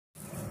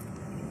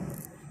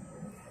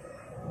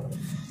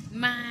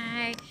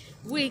my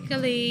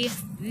weekly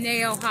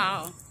nail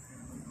haul.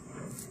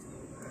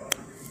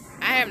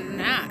 I have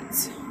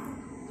not.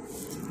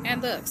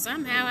 And look,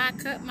 somehow I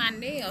cut my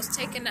nails.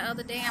 Taking the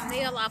other damn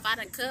nail off, I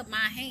done cut my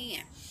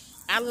hand.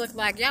 I look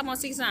like, y'all want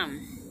to see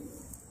something?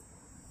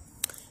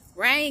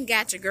 Rain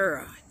got your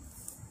girl.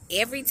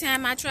 Every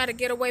time I try to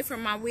get away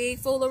from my wig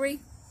foolery,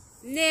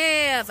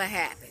 never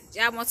happens.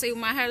 Y'all want to see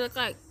what my hair look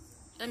like?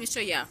 Let me show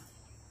y'all.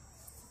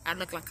 I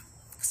look like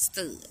a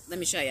stud. Let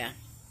me show y'all.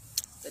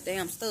 The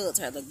damn stud's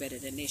hair look better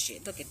than this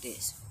shit. Look at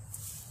this.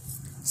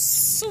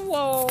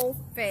 Swole,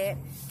 fat.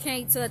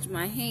 Can't touch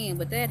my hand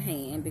with that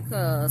hand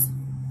because...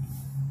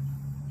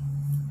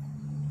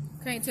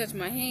 Can't touch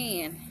my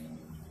hand.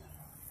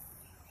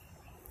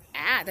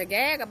 The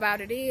gag about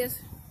it is...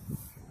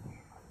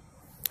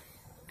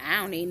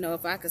 I don't even know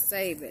if I could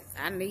save it.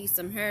 I need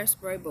some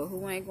hairspray, but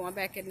who ain't going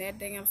back in that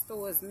damn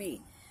store is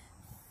me.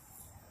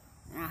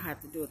 I'll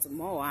have to do it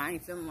tomorrow. I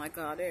ain't feeling like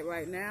all that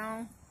right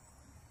now.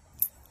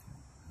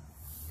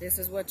 This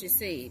is what you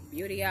see.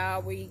 Beauty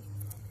all week.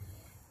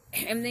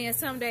 And then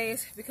some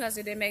days, because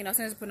it didn't make no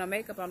sense to put no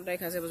makeup on today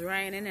because it was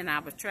raining and I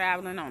was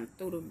traveling on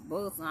through the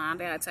bus and all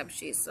that type of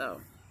shit.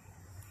 So,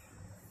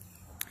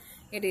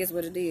 it is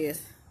what it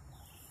is.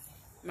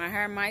 My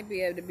hair might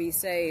be able to be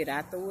saved.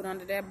 I threw it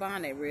under that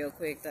bonnet real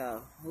quick,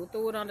 though. Who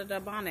threw it under the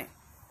bonnet?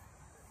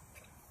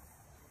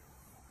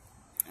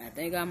 I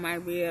think I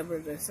might be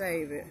able to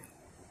save it.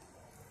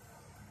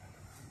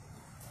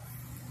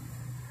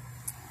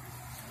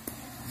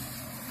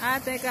 I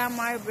think I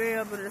might be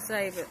able to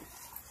save it.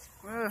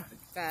 Ugh,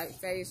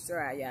 face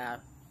dry,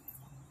 y'all.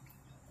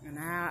 And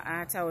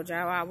I told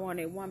y'all I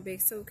wanted one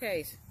big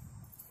suitcase.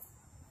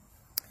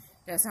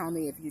 That's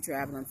only if you're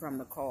traveling from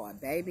the car.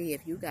 Baby,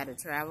 if you got to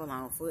travel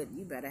on foot,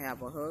 you better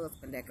have a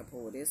husband that can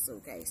pull this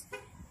suitcase.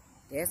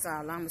 That's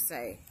all I'm going to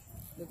say.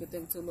 Look at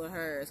them two little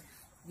hairs.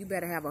 You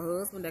better have a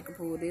husband that can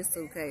pull this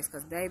suitcase.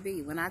 Because,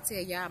 baby, when I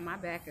tell y'all my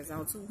back is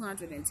on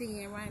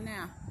 210 right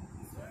now,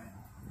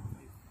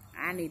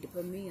 I need to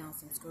put me on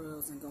some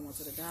scrubs and go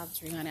into the Dollar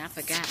Tree, honey. I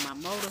forgot my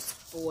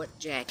motorsport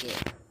jacket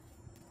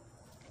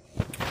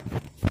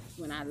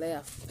when I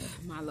left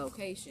my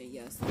location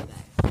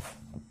yesterday.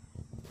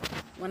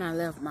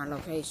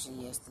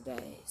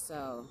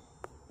 So,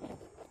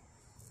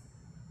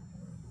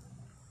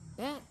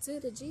 back to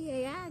the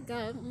GAI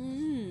go.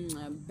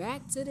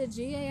 Back to the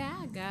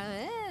GAI go.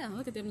 Yeah,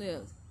 look at them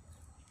lips.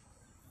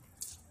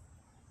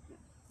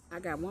 I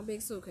got one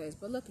big suitcase,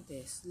 but look at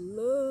this.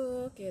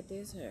 Look at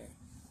this hair.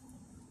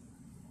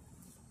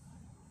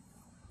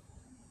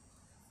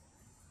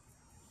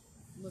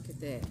 Look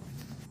at that.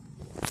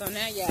 So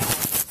now, y'all,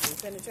 we're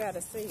finna try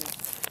to see.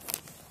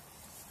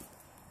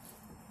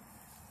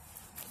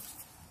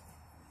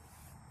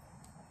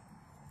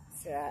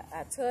 So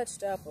I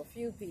touched up a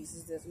few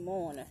pieces this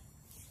morning.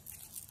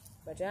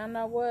 But y'all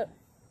know what?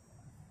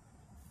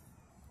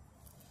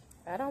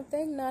 I don't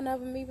think none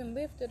of them even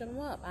lifted them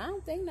up. I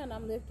don't think none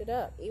of them lifted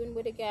up. Even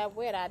when it got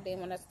wet, I did.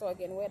 When I started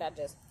getting wet, I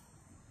just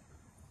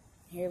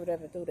heaved up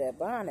and threw that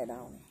bonnet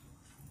on it.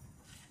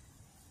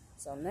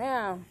 So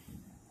now,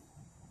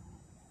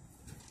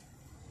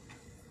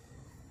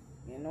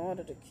 in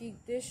order to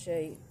keep this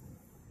shape,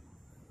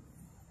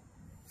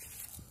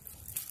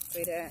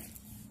 see that?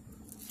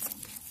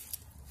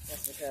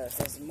 That's because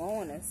this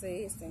morning,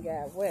 see, it's done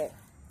got wet.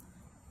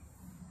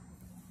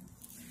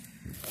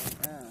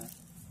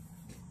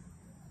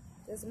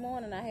 This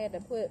morning I had to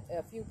put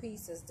a few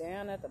pieces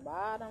down at the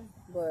bottom,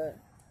 but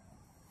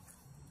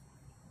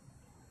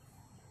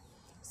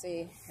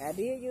see, I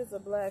did use a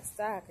black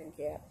stocking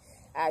cap.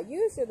 I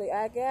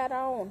got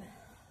on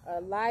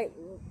a light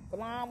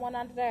blonde one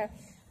under there,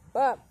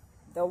 but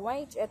the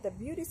wench at the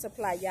beauty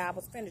supply, y'all,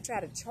 was finna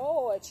try to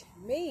charge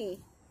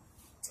me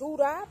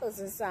 $2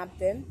 and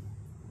something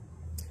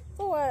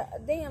for a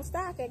damn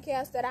stocking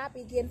caps that I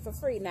be getting for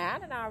free. Now, I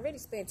done already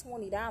spent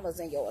 $20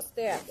 in your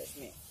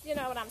establishment. You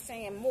know what I'm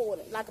saying? More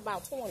than, like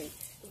about 20.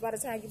 Because by the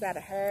time you buy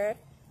the hair,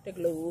 the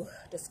glue,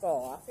 the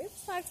scarf,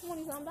 it's like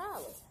 $20-some.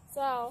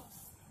 So,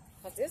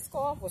 but this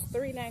scarf was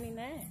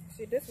 $3.99.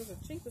 See, this was a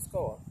cheaper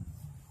scarf.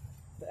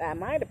 I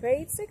might have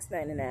paid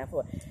 $6.99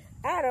 for it.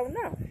 I don't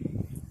know.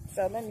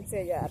 So, let me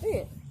tell y'all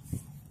this.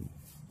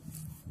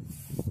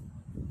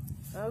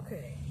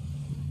 Okay.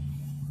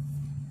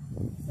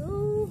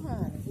 Ooh,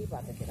 honey, we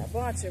about to get a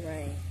bunch of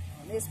rain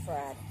on this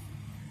Friday.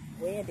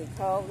 Windy,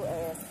 cold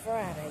ass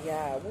Friday,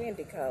 y'all.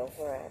 Windy, cold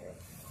Friday.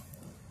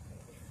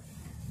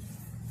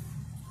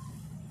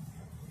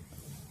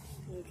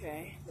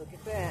 Okay, look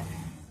at that.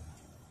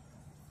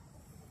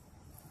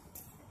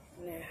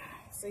 Now,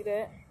 see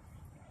that?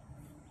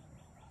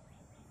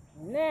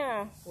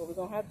 Now, what we're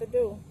going to have to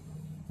do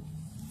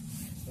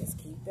is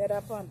keep that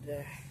up under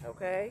there,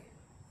 okay?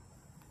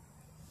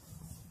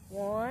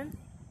 1,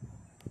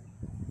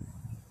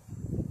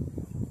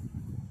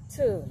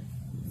 2.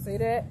 See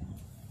that?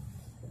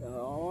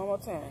 One more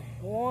time.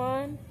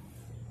 1.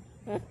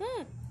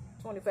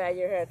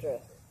 25-year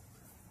hairdresser.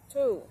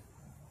 2.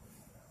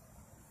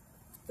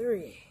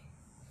 3.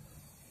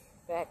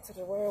 Back to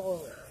the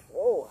werewolf.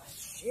 Whoa,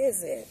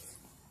 shizzit.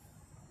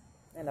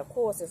 And of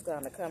course it's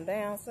gonna come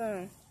down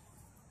soon.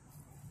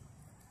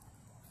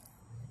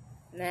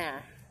 Now,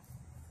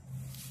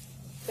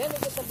 let me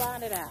get the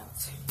bonnet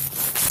out.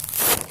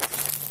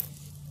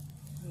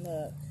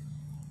 Look,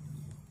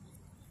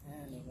 I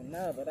don't even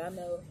know, but I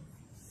know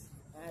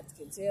I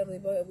can tell me,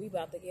 but we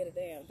about to get a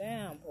damn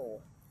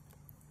downpour.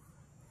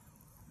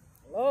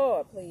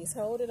 Lord, please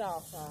hold it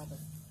off, Father.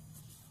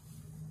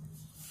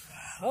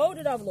 Hold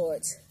it off,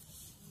 Lord.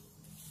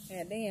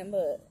 And then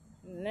look,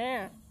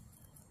 now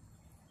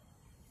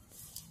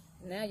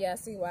y'all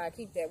see why I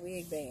keep that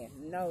wig band.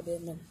 No,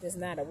 this is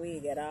not a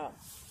wig at all.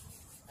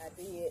 I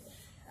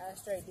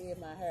straight did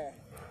my hair.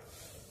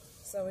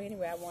 So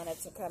anyway, I wanted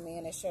to come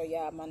in and show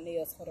y'all my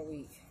nails for the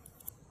week.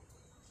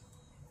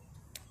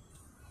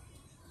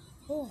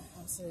 Whew,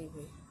 I'm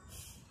sleepy.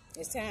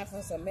 It's time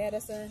for some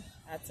medicine.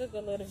 I took a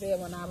little bit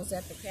when I was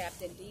at the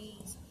Captain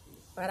D's,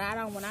 but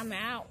when I'm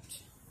out,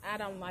 I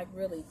don't like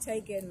really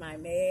taking my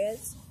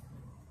meds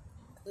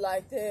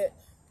like that.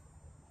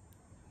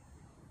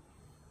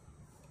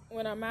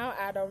 When I'm out,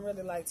 I don't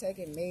really like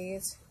taking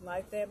meds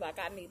like that. Like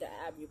I need the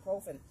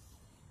ibuprofen.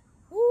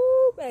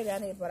 Woo,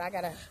 baby, but I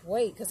gotta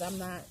wait because I'm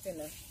not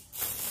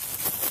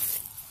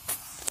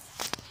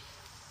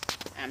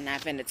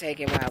finna take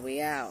it while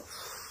we out.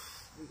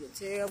 You can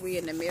tell we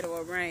in the middle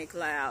of rain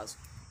clouds.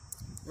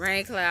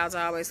 Rain clouds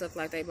always look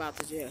like they about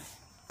to jail.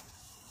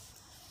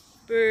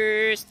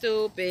 Bird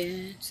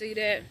stupid. See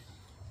that?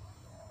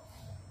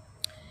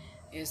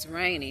 It's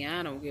rainy.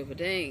 I don't give a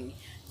dang.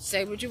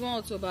 Say what you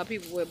want to about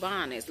people with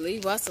bonnets.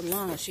 Leave us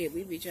alone. Shit,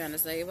 we be trying to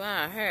save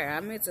our hair. I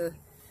meant to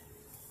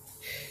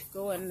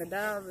go in the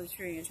Dollar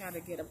Tree and try to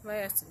get a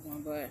plastic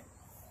one, but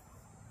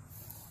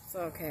it's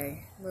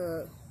okay.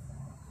 Look.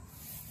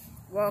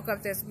 Woke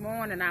up this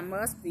morning. I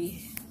must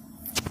be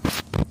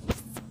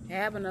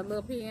having a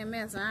little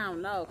PMS. I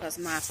don't know, because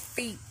my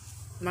feet,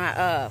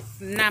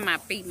 not my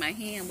feet, my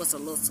hand was a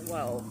little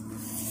swollen.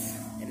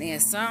 And then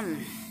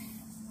some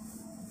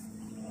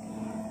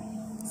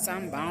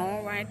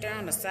bone right there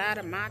on the side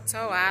of my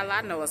toe. All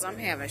I know is I'm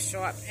having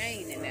sharp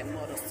pain in that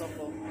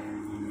motorcycle.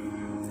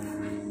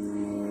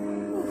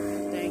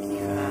 Thank you,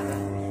 Father.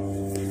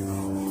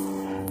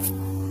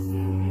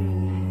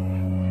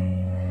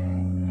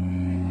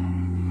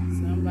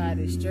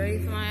 Somebody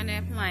straight flying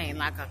that plane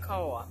like a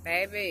car,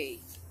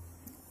 baby.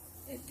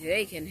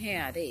 They can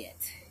have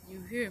that.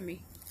 You hear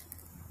me?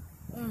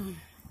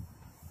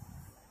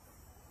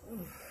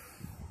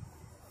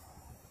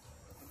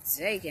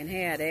 They can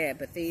have that,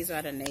 but these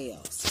are the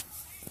nails.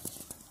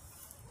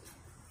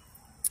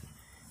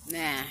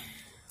 Now,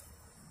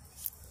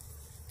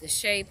 the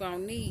shape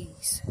on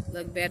these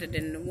look better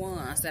than the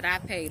ones that I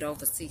paid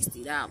over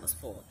 $60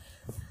 for.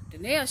 The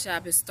nail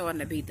shop is starting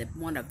to be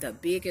one of the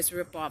biggest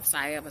rip-offs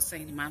I ever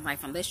seen in my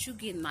life. Unless you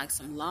getting like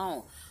some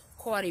long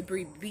Cardi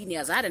B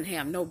nails. I didn't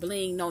have no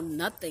bling, no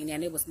nothing,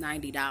 and it was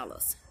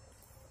 $90.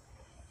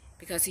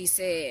 Because he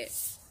said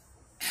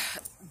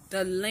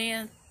the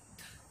length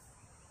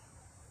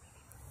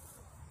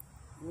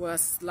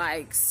was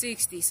like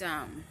 60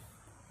 something.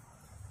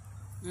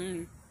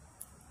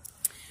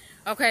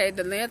 Okay,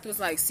 the length was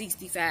like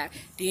 65.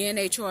 Then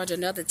they charge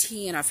another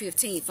 10 or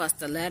 15 for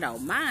stiletto.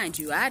 Mind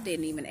you, I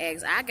didn't even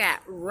ask. I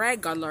got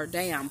regular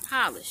damn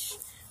polish.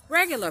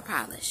 Regular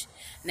polish.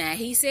 Now,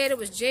 he said it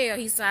was gel.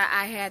 He said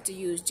I had to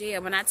use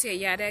gel. When I tell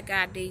y'all that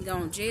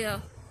goddamn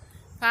gel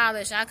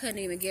polish, I couldn't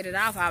even get it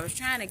off. I was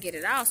trying to get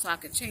it off so I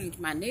could change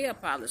my nail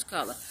polish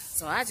color.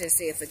 So I just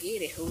said,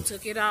 forget it. Who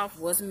took it off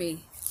was me.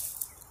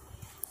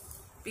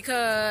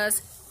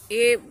 Because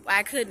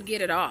I couldn't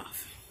get it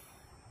off.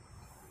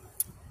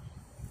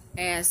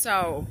 And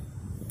so,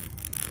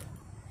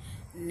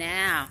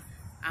 now,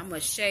 I'm going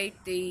to shape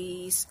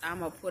these. I'm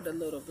going to put a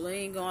little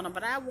bling on them.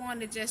 But I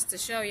wanted just to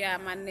show y'all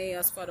my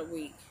nails for the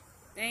week.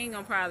 They ain't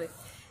going to probably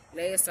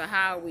last a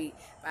whole week.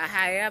 But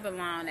however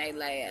long they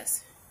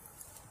last.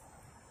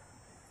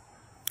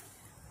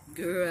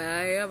 Girl,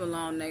 however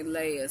long they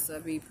last,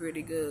 they'll be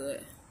pretty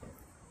good.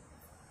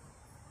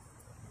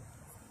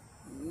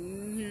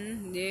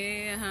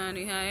 Yeah,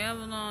 honey,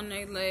 however long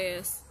they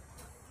last,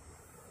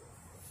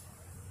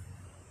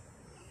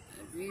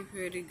 they'll be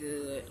pretty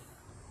good.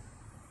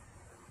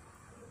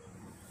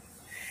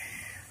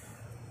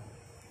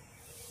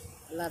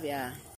 Love y'all.